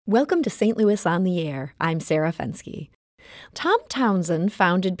Welcome to St. Louis on the Air. I'm Sarah Fensky. Tom Townsend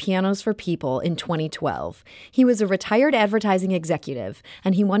founded Pianos for People in 2012. He was a retired advertising executive,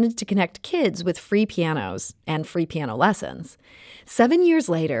 and he wanted to connect kids with free pianos and free piano lessons. 7 years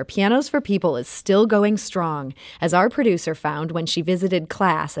later, Pianos for People is still going strong, as our producer found when she visited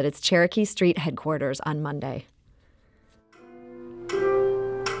class at its Cherokee Street headquarters on Monday.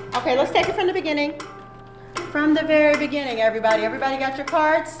 Okay, let's take it from the beginning. From the very beginning, everybody. Everybody got your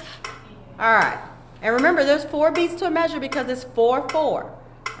cards? All right. And remember, there's 4 beats to a measure because it's 4-4. All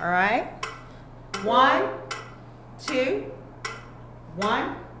right? 1, 2,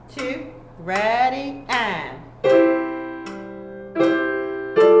 1, 2, ready, and.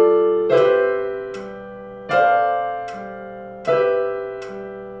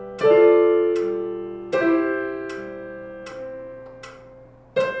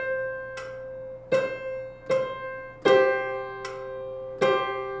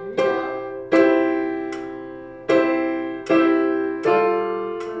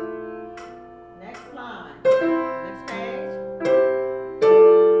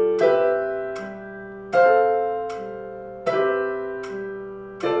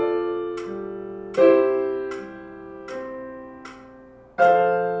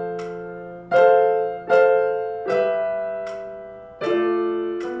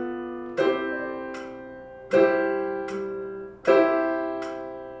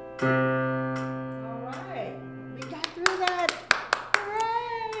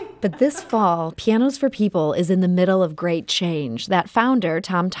 But this fall, Pianos for People is in the middle of great change. That founder,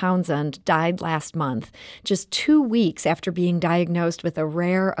 Tom Townsend, died last month, just 2 weeks after being diagnosed with a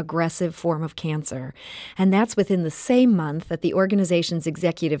rare, aggressive form of cancer. And that's within the same month that the organization's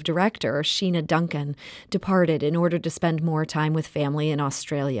executive director, Sheena Duncan, departed in order to spend more time with family in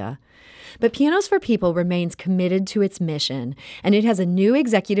Australia. But Pianos for People remains committed to its mission, and it has a new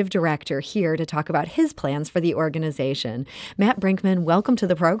executive director here to talk about his plans for the organization. Matt Brinkman, welcome to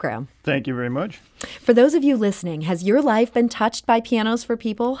the program. Thank you very much. For those of you listening, has your life been touched by Pianos for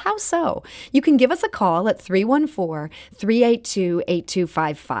People? How so? You can give us a call at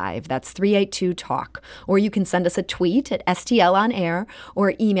 314-382-8255. That's 382-TALK. Or you can send us a tweet at STL on air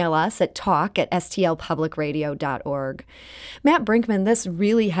or email us at talk@stlpublicradio.org. Matt Brinkman, this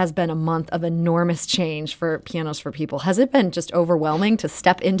really has been a month of enormous change for Pianos for People. Has it been just overwhelming to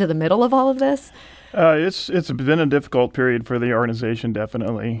step into the middle of all of this? It's been a difficult period for the organization,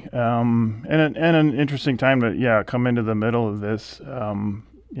 definitely, and an interesting time to come into the middle of this.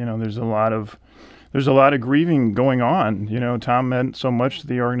 There's a lot of grieving going on. Tom meant so much to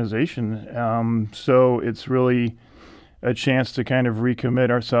the organization, so it's really a chance to kind of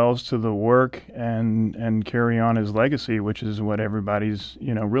recommit ourselves to the work and carry on his legacy, which is what everybody's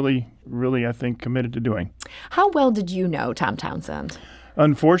really I think committed to doing. How well did you know Tom Townsend?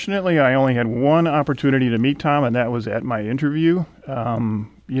 Unfortunately, I only had one opportunity to meet Tom, and that was at my interview.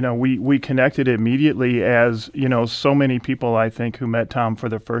 We connected immediately, as, so many people, I think, who met Tom for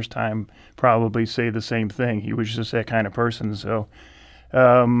the first time probably say the same thing. He was just that kind of person. So,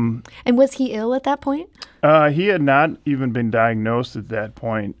 and was he ill at that point? He had not even been diagnosed at that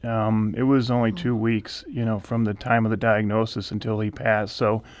point. It was only 2 weeks, from the time of the diagnosis until he passed.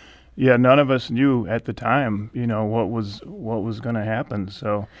 So, yeah, none of us knew at the time, what was going to happen.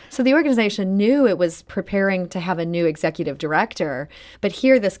 So the organization knew it was preparing to have a new executive director, but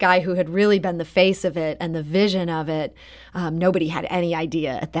here this guy who had really been the face of it and the vision of it, nobody had any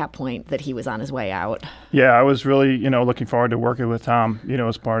idea at that point that he was on his way out. Yeah, I was really, looking forward to working with Tom,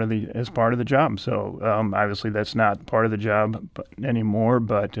 as part of the job. So obviously that's not part of the job anymore,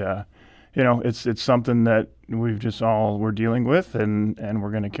 but it's something that we've just all we're dealing with, and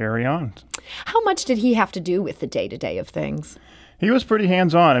we're going to carry on. How much did he have to do with the day-to-day of things? He was pretty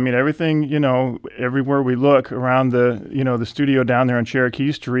hands-on. I mean, everything, everywhere we look around the studio down there on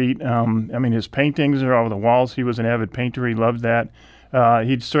Cherokee Street, his paintings are all over the walls. He was an avid painter. He loved that.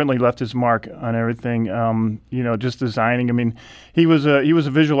 He'd certainly left his mark on everything, just designing. I mean, he was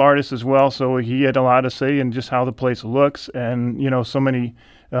a visual artist as well, so he had a lot to say in just how the place looks, and, so many.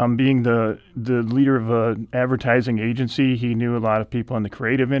 Being the leader of an advertising agency, he knew a lot of people in the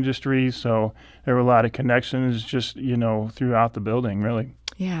creative industry, so there were a lot of connections just, throughout the building, really.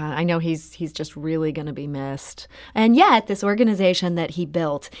 Yeah, I know he's just really going to be missed. And yet, this organization that he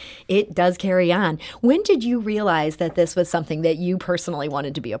built, it does carry on. When did you realize that this was something that you personally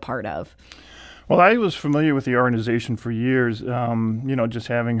wanted to be a part of? Well, I was familiar with the organization for years, just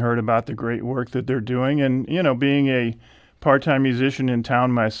having heard about the great work that they're doing and, being a part-time musician in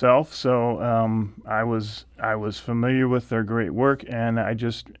town myself, so I was familiar with their great work, and I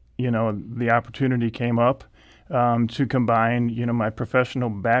just, the opportunity came up to combine, my professional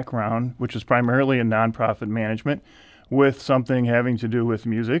background, which is primarily in nonprofit management, with something having to do with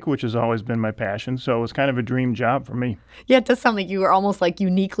music, which has always been my passion. So it was kind of a dream job for me. Yeah, it does sound like you were almost like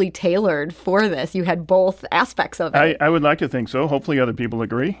uniquely tailored for this. You had both aspects of it. I would like to think so. Hopefully other people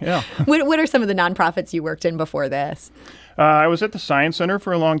agree. Yeah. What are some of the nonprofits you worked in before this? I was at the Science Center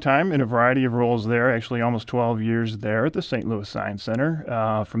for a long time in a variety of roles there, actually almost 12 years there at the St. Louis Science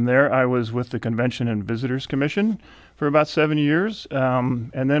Center. From there, I was with the Convention and Visitors Commission for about 7 years,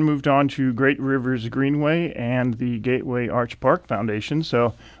 and then moved on to Great Rivers Greenway and the Gateway Arch Park Foundation. So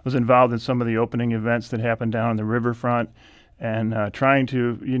I was involved in some of the opening events that happened down on the riverfront and trying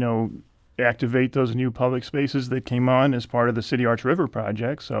to, activate those new public spaces that came on as part of the City Arch River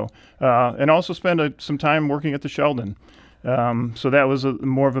project. So, and also spent some time working at the Sheldon. So that was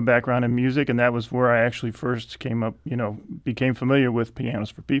more of a background in music, and that was where I actually first became familiar with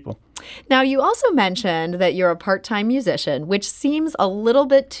Pianos for People. Now, you also mentioned that you're a part-time musician, which seems a little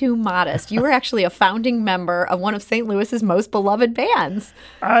bit too modest. You were actually a founding member of one of St. Louis's most beloved bands.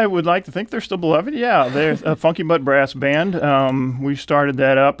 I would like to think they're still beloved. Yeah, they're a Funky Butt Brass Band. We started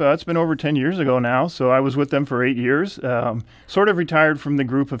that up. It's been over 10 years ago now, so I was with them for 8 years. Sort of retired from the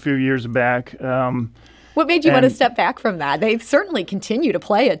group a few years back. What made you want to step back from that? They certainly continue to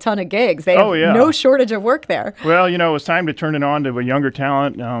play a ton of gigs. They have no shortage of work there. Well, it was time to turn it on to a younger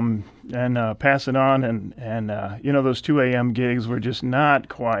talent and pass it on. And those 2 a.m. gigs were just not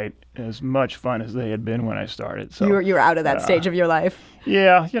quite as much fun as they had been when I started. So you were out of that stage of your life.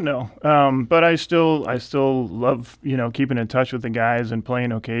 Yeah, but I still love, keeping in touch with the guys and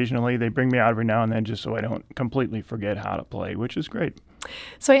playing occasionally. They bring me out every now and then just so I don't completely forget how to play, which is great.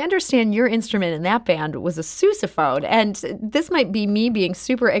 So I understand your instrument in that band was a sousaphone, and this might be me being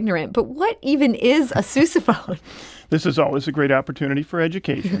super ignorant, but what even is a sousaphone? This is always a great opportunity for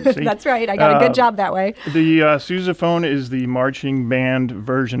education. See? That's right. I got a good job that way. The sousaphone is the marching band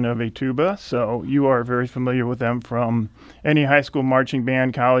version of a tuba, so you are very familiar with them from any high school marching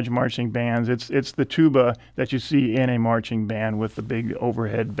band, college marching bands. It's the tuba that you see in a marching band with the big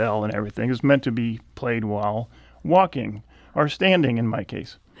overhead bell and everything. It's meant to be played while walking or standing in my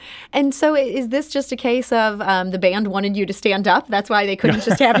case. And so is this just a case of the band wanted you to stand up? That's why they couldn't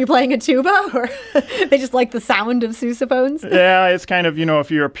just have you playing a tuba? Or they just like the sound of sousaphones? Yeah, it's kind of,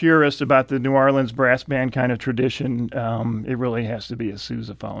 if you're a purist about the New Orleans brass band kind of tradition, it really has to be a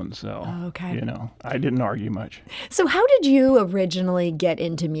sousaphone. So, okay. I didn't argue much. So how did you originally get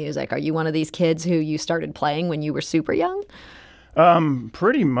into music? Are you one of these kids who you started playing when you were super young?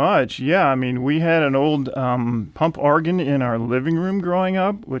 Pretty much, yeah. I mean, we had an old pump organ in our living room growing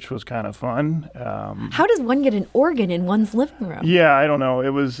up, which was kind of fun. How does one get an organ in one's living room? Yeah, I don't know. It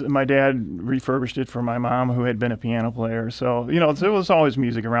was my dad refurbished it for my mom, who had been a piano player. So there was always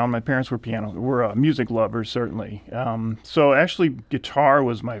music around. My parents were music lovers, certainly. So actually, guitar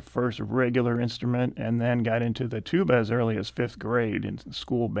was my first regular instrument, and then got into the tuba as early as 5th grade in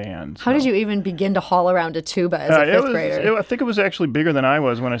school band. How did you even begin to haul around a tuba as a 5th grader? I think it was actually bigger than I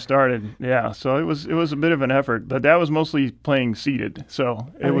was when I started. Yeah, so it was a bit of an effort, but that was mostly playing seated. So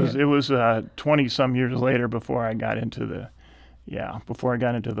it was 20 some years later before I got into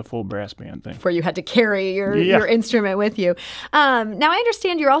the full brass band thing. Before you had to carry your instrument with you. Now I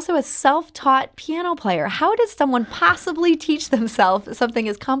understand you're also a self-taught piano player. How does someone possibly teach themselves something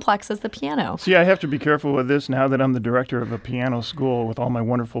as complex as the piano? See, I have to be careful with this now that I'm the director of a piano school with all my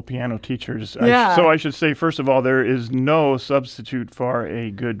wonderful piano teachers. Yeah. So I should say, first of all, there is no substitute for a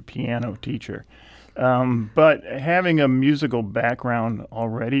good piano teacher. But having a musical background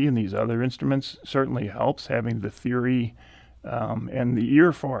already in these other instruments certainly helps. Having the theory and the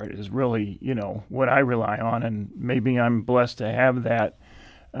ear for it is really, what I rely on, and maybe I'm blessed to have that.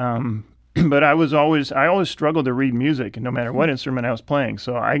 But I always struggled to read music, no matter what instrument I was playing.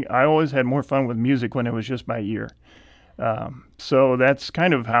 So I always had more fun with music when it was just by ear. So that's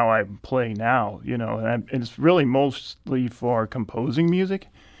kind of how I play now, and it's really mostly for composing music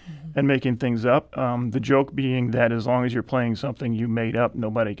and making things up. The joke being that as long as you're playing something you made up,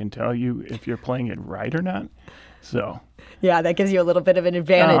 nobody can tell you if you're playing it right or not. So. Yeah, that gives you a little bit of an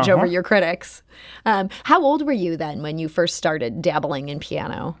advantage over your critics. How old were you then when you first started dabbling in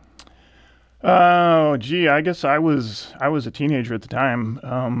piano? Oh, gee, I guess I was a teenager at the time,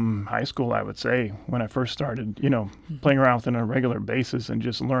 high school, I would say, when I first started, playing around with it on a regular basis and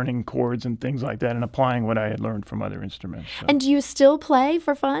just learning chords and things like that and applying what I had learned from other instruments. So. And do you still play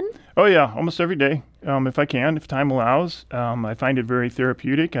for fun? Oh, yeah, almost every day, if I can, if time allows. I find it very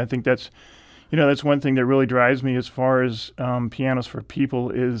therapeutic. I think that's one thing that really drives me as far as Pianos for People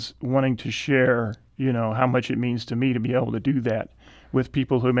is wanting to share, how much it means to me to be able to do that with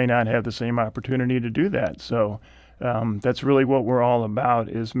people who may not have the same opportunity to do that. So that's really what we're all about,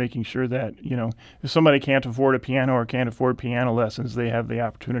 is making sure that, if somebody can't afford a piano or can't afford piano lessons, they have the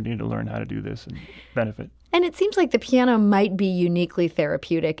opportunity to learn how to do this and benefit. And it seems like the piano might be uniquely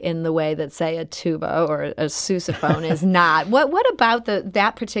therapeutic in the way that, say, a tuba or a sousaphone is not. What about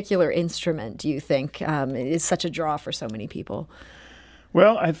that particular instrument do you think is such a draw for so many people?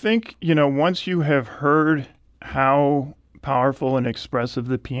 Well, I think, once you have heard how powerful and expressive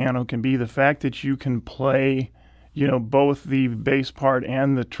the piano can be, the fact that you can play, both the bass part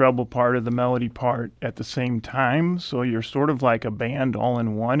and the treble part of the melody part at the same time, so you're sort of like a band all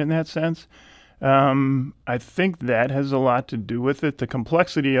in one in that sense. I think that has a lot to do with it. The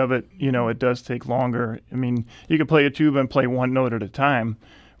complexity of it, it does take longer. I mean, you can play a tuba and play one note at a time,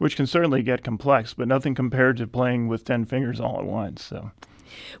 which can certainly get complex, but nothing compared to playing with 10 fingers all at once. So,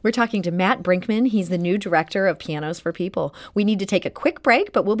 we're talking to Matt Brinkman. He's the new director of Pianos for People. We need to take a quick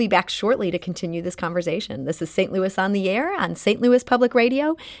break, but we'll be back shortly to continue this conversation. This is St. Louis on the Air on St. Louis Public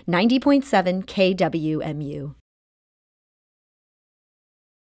Radio, 90.7 KWMU.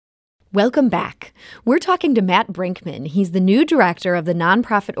 Welcome back. We're talking to Matt Brinkman. He's the new director of the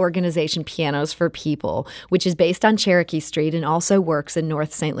nonprofit organization Pianos for People, which is based on Cherokee Street and also works in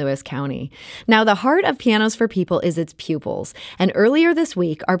North St. Louis County. Now, the heart of Pianos for People is its pupils, and earlier this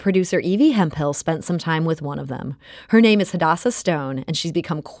week, our producer Evie Hemphill spent some time with one of them. Her name is Hadassah Stone, and she's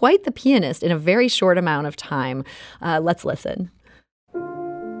become quite the pianist in a very short amount of time. Let's listen.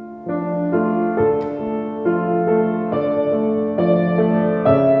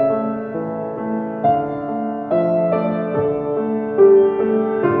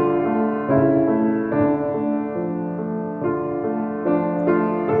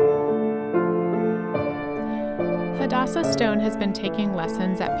 Hadassah Stone has been taking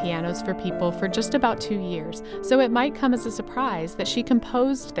lessons at Pianos for People for just about 2 years, so it might come as a surprise that she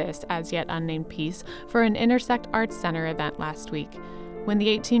composed this as yet unnamed piece for an Intersect Arts Center event last week. When the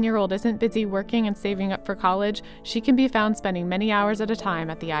 18-year-old isn't busy working and saving up for college, she can be found spending many hours at a time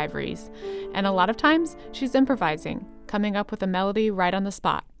at the Ivories. And a lot of times, she's improvising, coming up with a melody right on the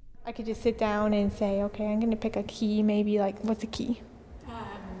spot. I could just sit down and say, okay, I'm going to pick a key, maybe what's a key?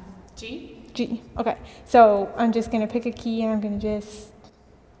 G? G. Okay. So I'm just going to pick a key and I'm going to just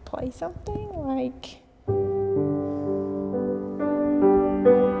play something like...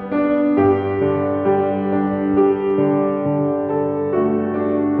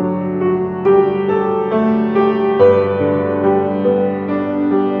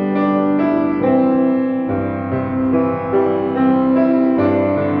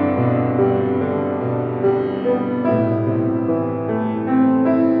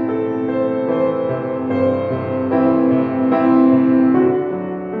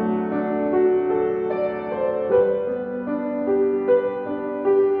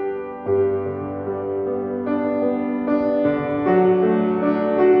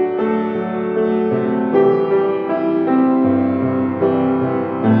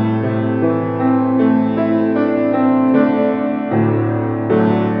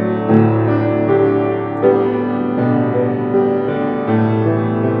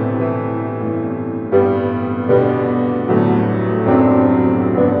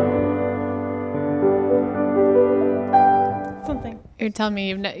 You're telling me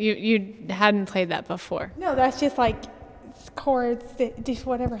you hadn't played that before. No, that's just like chords, just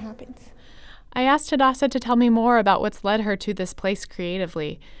whatever happens. I asked Hadassah to tell me more about what's led her to this place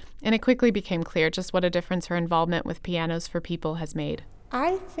creatively, and it quickly became clear just what a difference her involvement with Pianos for People has made.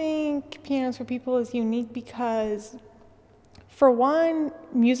 I think Pianos for People is unique because, for one,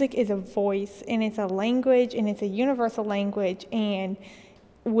 music is a voice, and it's a language, and it's a universal language, and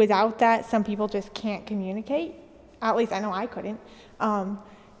without that, some people just can't communicate. At least I know I couldn't.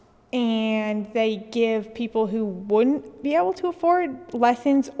 And they give people who wouldn't be able to afford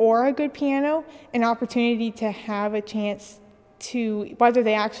lessons or a good piano an opportunity to have a chance to, whether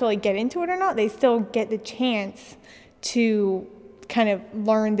they actually get into it or not, they still get the chance to kind of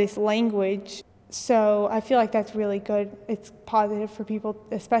learn this language. So I feel like that's really good. It's positive for people,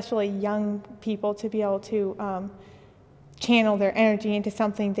 especially young people, to be able to channel their energy into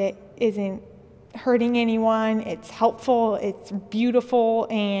something that isn't hurting anyone. It's helpful, it's beautiful,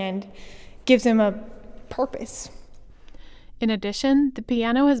 and gives them a purpose. In addition, the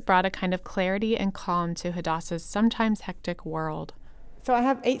piano has brought a kind of clarity and calm to Hadassah's sometimes hectic world. So I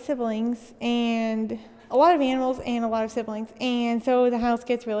have 8 siblings and a lot of animals and a lot of siblings, and so the house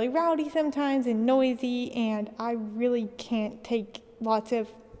gets really rowdy sometimes and noisy, and I really can't take lots of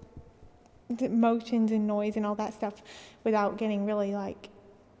motions and noise and all that stuff without getting really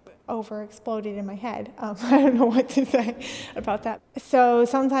over exploded in my head. I don't know what to say about that. So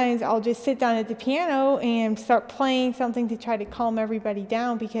sometimes I'll just sit down at the piano and start playing something to try to calm everybody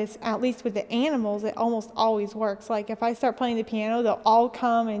down, because at least with the animals, it almost always works. Like if I start playing the piano, they'll all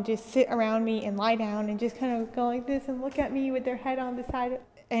come and just sit around me and lie down and just kind of go like this and look at me with their head on the side.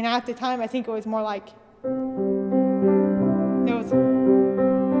 And at the time, I think it was more like, it was...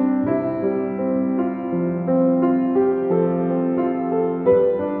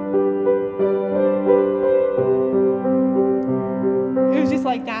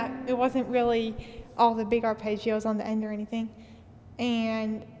 like that. It wasn't really all the big arpeggios on the end or anything.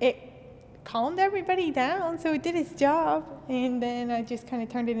 And it calmed everybody down, so it did its job. And then I just kind of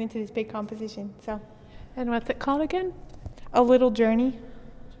turned it into this big composition. And what's it called again? A Little Journey.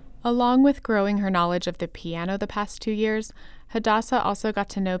 Along with growing her knowledge of the piano the past 2 years, Hadassah also got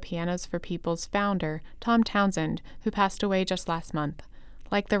to know Pianos for People's founder, Tom Townsend, who passed away just last month.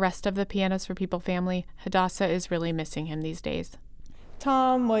 Like the rest of the Pianos for People family, Hadassah is really missing him these days.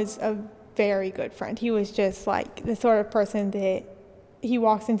 Tom was a very good friend. He was just like the sort of person that he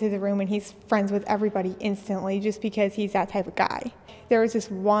walks into the room and he's friends with everybody instantly, just because he's that type of guy. There was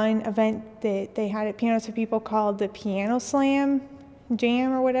this one event that they had at Pianos for People called the Piano Slam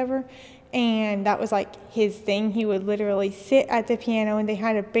Jam or whatever, and that was like his thing. He would literally sit at the piano, and they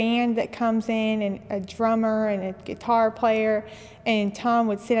had a band that comes in and a drummer and a guitar player, and Tom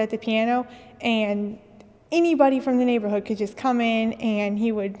would sit at the piano, and anybody from the neighborhood could just come in, and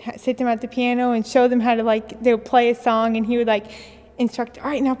he would sit them at the piano and show them how to, like, they would play a song, and he would, like, instruct, all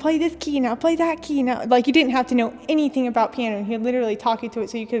right, now play this key, now play that key. Now, like, you didn't have to know anything about piano, and he would literally talk you to it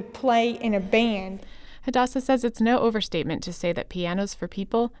so you could play in a band. Hadassah says it's no overstatement to say that Pianos for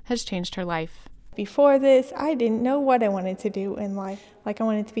People has changed her life. Before this, I didn't know what I wanted to do in life. Like, I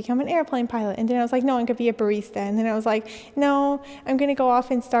wanted to become an airplane pilot, and then I was like, no, I'm going to be a barista, and then I was like, no, I'm going to go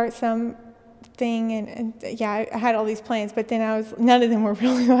off and start some thing, and yeah, I had all these plans, but then none of them were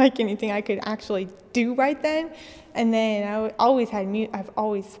really like anything I could actually do right then. And then I've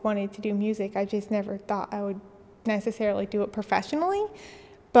always wanted to do music. I just never thought I would necessarily do it professionally.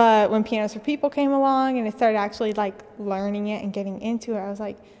 But when Pianos for People came along and I started actually like learning it and getting into it, I was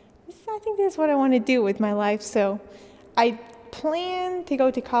like, I think this is what I want to do with my life. So I plan to go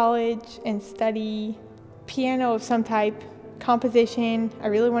to college and study piano of some type, composition. I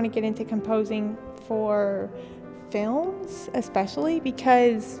really want to get into composing for films, especially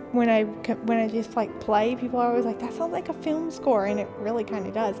because when I just like play, people are always like, that sounds like a film score, and it really kind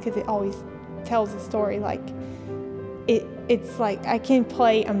of does, because it always tells a story. Like it's like I can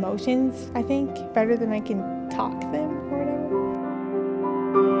play emotions, I think, better than I can talk them or whatever.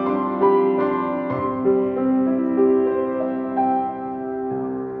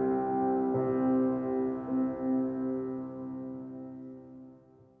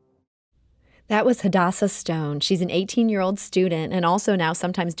 That was Hadassah Stone. She's an 18-year-old student and also now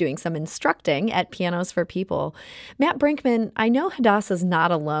sometimes doing some instructing at Pianos for People. Matt Brinkman, I know Hadassah's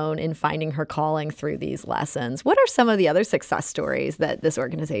not alone in finding her calling through these lessons. What are some of the other success stories that this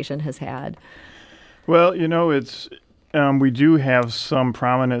organization has had? Well, we do have some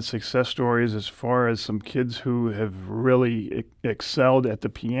prominent success stories as far as some kids who have really excelled at the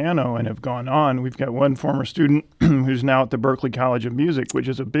piano and have gone on. We've got one former student who's now at the Berklee College of Music, which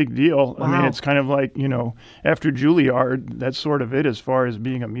is a big deal. Wow. I mean, it's kind of like, after Juilliard, that's sort of it as far as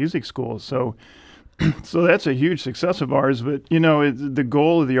being a music school. So that's a huge success of ours. But, the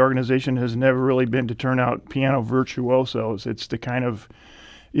goal of the organization has never really been to turn out piano virtuosos. It's to kind of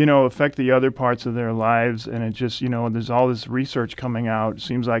affect the other parts of their lives. And it just, there's all this research coming out. It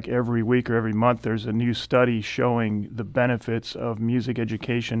seems like every week or every month there's a new study showing the benefits of music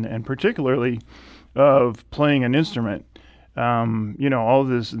education, and particularly of playing an instrument. All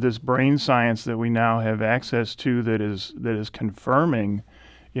this brain science that we now have access to that is confirming,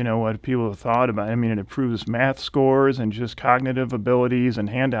 what people have thought about. I mean, it improves math scores and just cognitive abilities and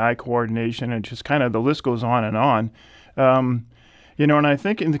hand-to-eye coordination, and just kind of the list goes on and on. And I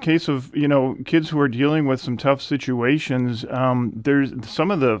think in the case of, kids who are dealing with some tough situations, there's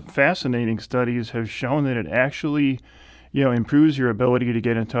some of the fascinating studies have shown that it actually, improves your ability to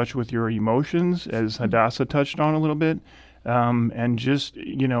get in touch with your emotions, as Hadassah touched on a little bit, and just,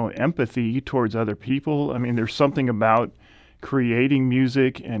 empathy towards other people. I mean, there's something about creating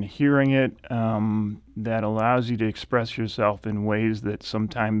music and hearing it that allows you to express yourself in ways that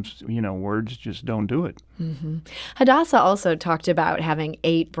sometimes, words just don't do it. Mm-hmm. Hadassah also talked about having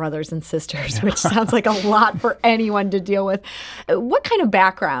 8 brothers and sisters, which sounds like a lot for anyone to deal with. What kind of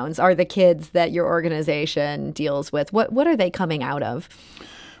backgrounds are the kids that your organization deals with? What are they coming out of?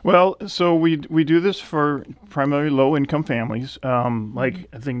 Well, so we do this for primarily low-income families. Like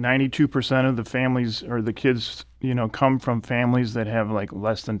I think 92% of the families or the kids, come from families that have like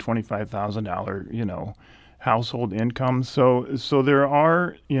less than $25,000, household income. So there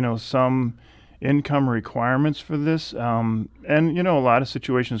are, some income requirements for this, and a lot of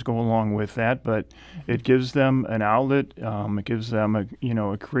situations go along with that. But it gives them an outlet. It gives them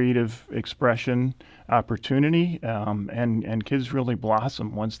a creative expression opportunity, and kids really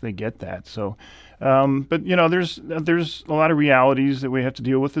blossom once they get that. So, but there's a lot of realities that we have to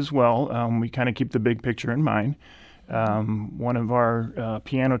deal with as well. We kind of keep the big picture in mind. One of our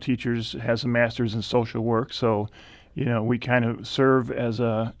piano teachers has a master's in social work, so we kind of serve as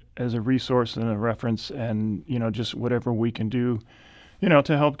a resource and a reference, and just whatever we can do,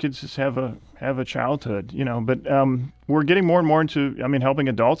 to help kids just have a childhood, But we're getting more and more into, helping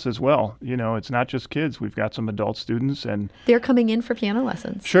adults as well. It's not just kids. We've got some adult students, and They're coming in for piano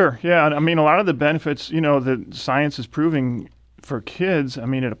lessons. sure, yeah. A lot of the benefits, that science is proving for kids,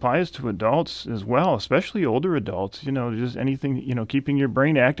 it applies to adults as well, especially older adults. Just anything, keeping your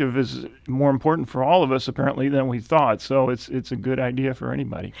brain active is more important for all of us apparently than we thought. So it's a good idea for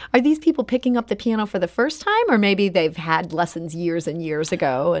anybody. Are these people picking up the piano for the first time, or maybe they've had lessons years and years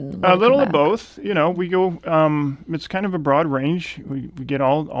ago? And a little of both. We go. It's kind of a broad range. We get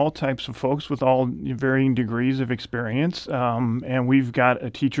all types of folks with all varying degrees of experience, and we've got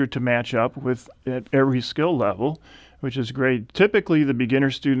a teacher to match up with at every skill level, which is great. Typically, the beginner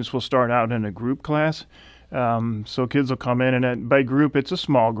students will start out in a group class. So kids will come in, and by group, it's a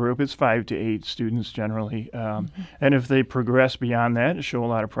small group. It's 5 to 8 students generally. And if they progress beyond that and show a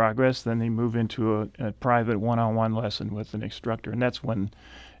lot of progress, then they move into a private one-on-one lesson with an instructor. And that's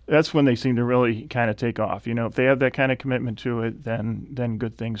when they seem to really kind of take off. If they have that kind of commitment to it, then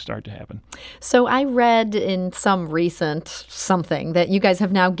good things start to happen. So I read in some recent something that you guys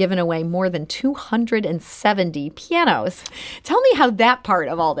have now given away more than 270 pianos. Tell me how that part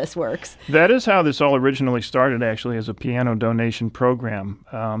of all this works. That is how this all originally started, actually, as a piano donation program.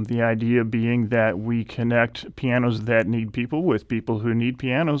 The idea being that we connect pianos that need people with people who need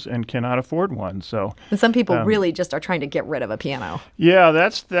pianos and cannot afford one. So, and some people really just are trying to get rid of a piano. Yeah,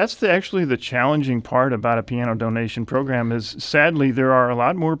 that's actually the challenging part about a piano donation program is, sadly, there are a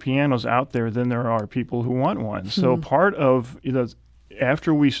lot more pianos out there than there are people who want one. So part of,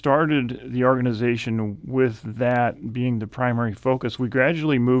 after we started the organization with that being the primary focus, we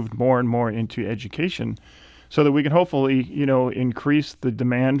gradually moved more and more into education so that we can hopefully, increase the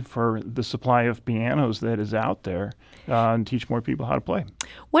demand for the supply of pianos that is out there and teach more people how to play.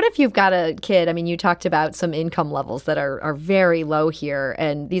 What if you've got a kid? You talked about some income levels that are very low here,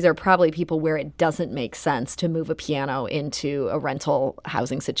 and these are probably people where it doesn't make sense to move a piano into a rental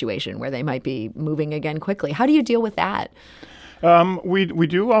housing situation where they might be moving again quickly. How do you deal with that? We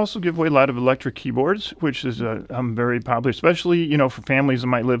do also give away a lot of electric keyboards, which is very popular, especially, for families that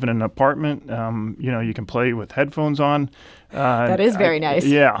might live in an apartment. You can play with headphones on. That is very nice.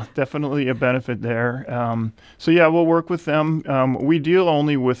 Yeah, definitely a benefit there. We'll work with them. We deal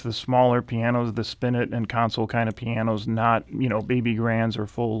only with the smaller pianos, the spinet and console kind of pianos, not, baby grands or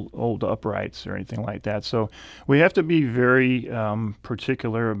full old uprights or anything like that. So we have to be very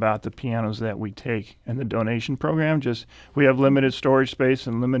particular about the pianos that we take in the donation program. We have limited storage space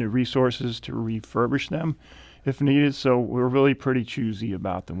and limited resources to refurbish them if needed. So we're really pretty choosy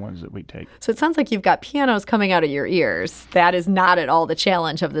about the ones that we take. So it sounds like you've got pianos coming out of your ears. That is not at all the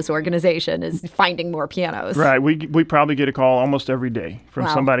challenge of this organization, is finding more pianos. Right. We probably get a call almost every day from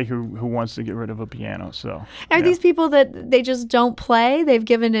somebody who wants to get rid of a piano. So are these people that they just don't play? They've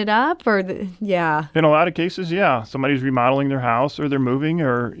given it up? Or yeah. In a lot of cases, yeah. Somebody's remodeling their house, or they're moving,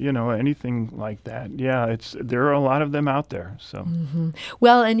 or anything like that. Yeah, there are a lot of them out there. So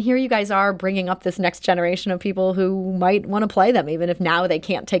Well, and here you guys are bringing up this next generation of people who might want to play them, even if now they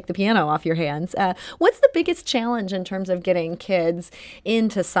can't take the piano off your hands. What's the biggest challenge in terms of getting kids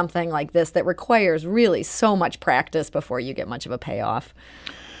into something like this that requires really so much practice before you get much of a payoff?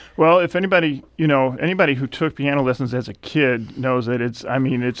 Well, if anybody who took piano lessons as a kid knows that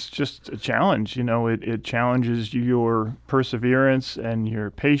it's just a challenge. It challenges your perseverance and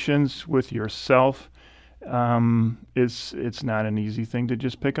your patience with yourself. It's not an easy thing to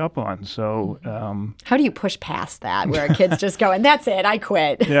just pick up on. So how do you push past that, where a kid's just going, that's it, I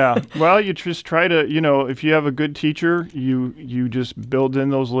quit? Yeah. Well, you just try to, if you have a good teacher, you just build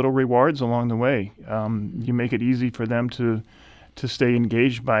in those little rewards along the way. You make it easy for them to stay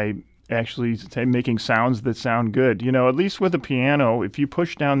engaged by actually making sounds that sound good. At least with a piano, if you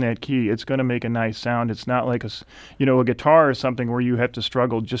push down that key, it's going to make a nice sound. It's not like a guitar or something where you have to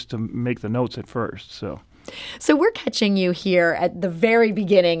struggle just to make the notes at first. So So we're catching you here at the very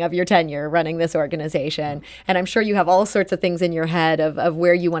beginning of your tenure running this organization, and I'm sure you have all sorts of things in your head of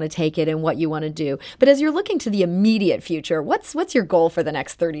where you want to take it and what you want to do. But as you're looking to the immediate future, what's your goal for the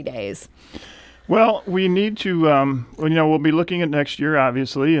next 30 days? Well, we need to, we'll be looking at next year,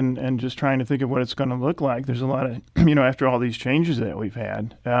 obviously, and just trying to think of what it's going to look like. There's a lot of, after all these changes that we've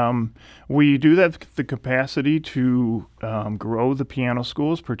had, we do have the capacity to grow the piano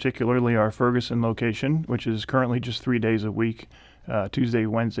schools, particularly our Ferguson location, which is currently just 3 days a week, Tuesday,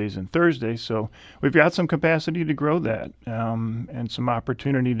 Wednesdays, and Thursdays. So we've got some capacity to grow that and some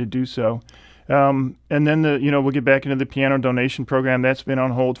opportunity to do so. And then we'll get back into the piano donation program. That's been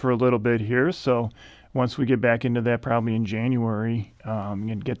on hold for a little bit here. So once we get back into that, probably in January,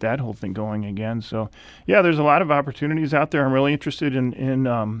 and get that whole thing going again. So yeah, there's a lot of opportunities out there. I'm really interested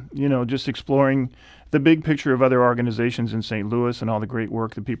in just exploring the big picture of other organizations in St. Louis and all the great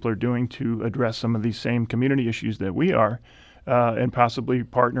work that people are doing to address some of these same community issues that we are. And possibly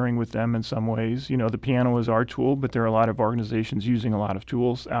partnering with them in some ways. The piano is our tool, but there are a lot of organizations using a lot of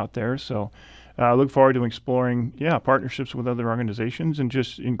tools out there. So I look forward to exploring, partnerships with other organizations and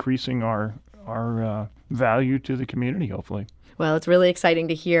just increasing our value to the community, hopefully. Well, it's really exciting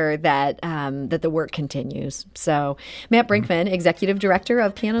to hear that that the work continues. So, Matt Brinkman, Executive Director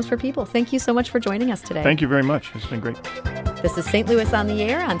of Pianos for People, thank you so much for joining us today. Thank you very much. It's been great. This is St. Louis on the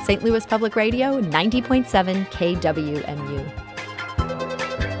Air on St. Louis Public Radio, 90.7 KWMU.